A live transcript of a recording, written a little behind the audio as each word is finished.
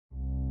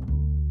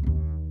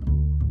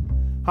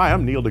Hi,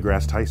 I'm Neil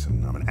deGrasse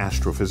Tyson. I'm an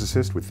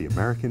astrophysicist with the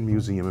American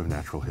Museum of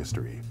Natural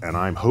History, and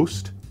I'm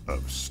host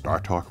of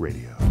Star Talk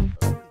Radio.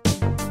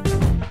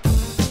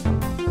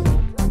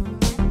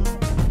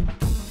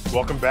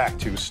 Welcome back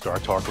to Star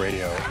Talk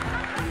Radio.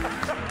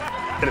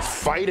 And it's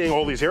fighting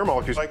all these air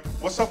molecules. Like,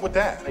 what's up with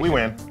that? We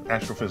win.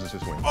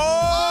 Astrophysicists win.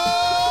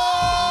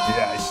 Oh!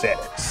 Yeah, I said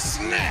it.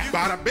 Snap!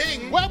 Bada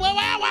bing! Wow,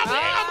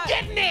 I'm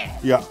getting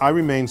it! Yeah, I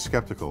remain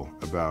skeptical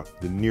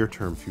about the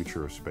near-term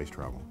future of space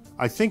travel.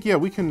 I think, yeah,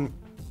 we can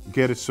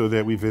get it so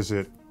that we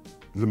visit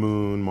the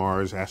moon,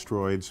 Mars,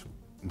 asteroids.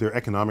 There are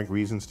economic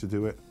reasons to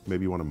do it.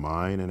 Maybe you want to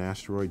mine an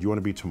asteroid. You want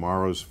to be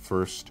tomorrow's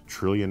first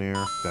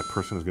trillionaire. That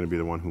person is going to be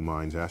the one who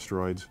mines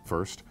asteroids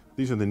first.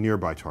 These are the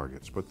nearby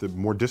targets, but the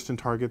more distant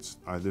targets,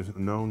 there's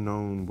no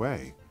known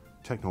way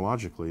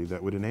technologically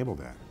that would enable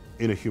that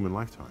in a human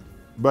lifetime.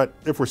 But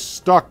if we're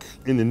stuck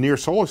in the near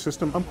solar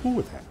system, I'm cool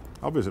with that.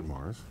 I'll visit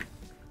Mars.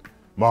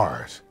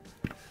 Mars.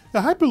 The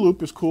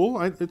Hyperloop is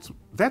cool.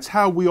 That's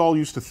how we all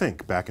used to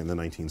think back in the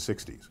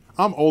 1960s.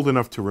 I'm old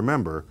enough to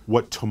remember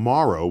what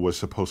tomorrow was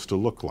supposed to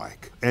look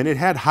like. And it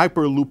had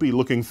Hyperloopy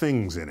looking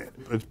things in it.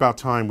 It's about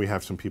time we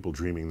have some people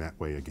dreaming that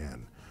way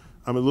again.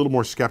 I'm a little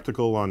more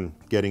skeptical on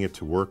getting it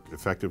to work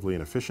effectively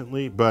and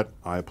efficiently, but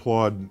I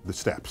applaud the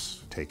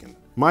steps taken.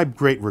 My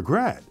great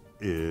regret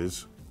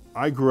is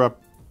I grew up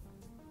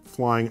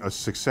flying in a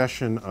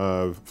succession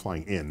of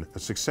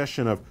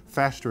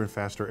faster and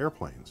faster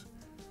airplanes.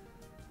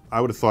 I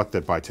would have thought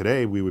that by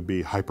today we would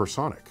be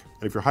hypersonic.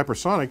 And if you're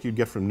hypersonic, you'd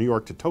get from New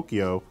York to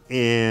Tokyo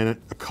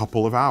in a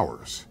couple of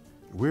hours.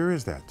 Where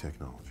is that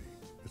technology?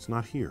 It's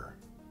not here.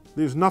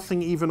 There's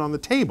nothing even on the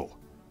table,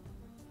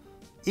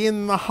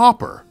 in the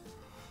hopper,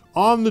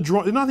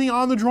 nothing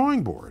on the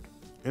drawing board.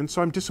 And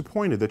so I'm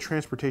disappointed that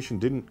transportation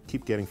didn't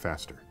keep getting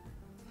faster.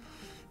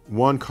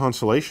 One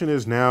consolation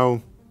is now,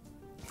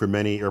 for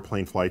many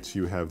airplane flights,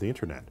 you have the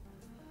internet.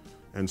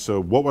 And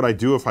so what would I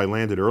do if I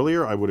landed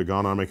earlier? I would have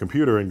gone on my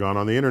computer and gone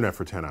on the internet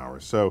for 10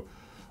 hours. So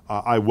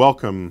I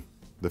welcome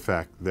the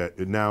fact that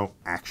it now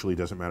actually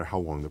doesn't matter how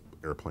long the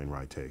airplane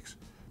ride takes,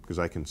 because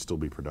I can still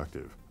be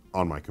productive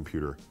on my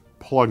computer,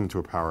 plugged into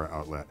a power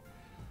outlet,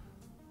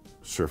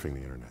 surfing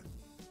the internet.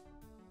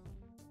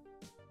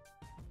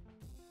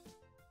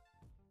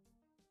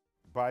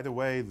 By the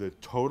way, the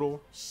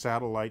total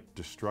satellite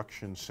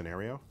destruction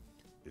scenario,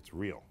 it's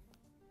real.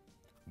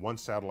 One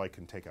satellite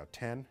can take out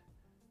 10.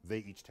 They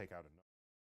each take out another.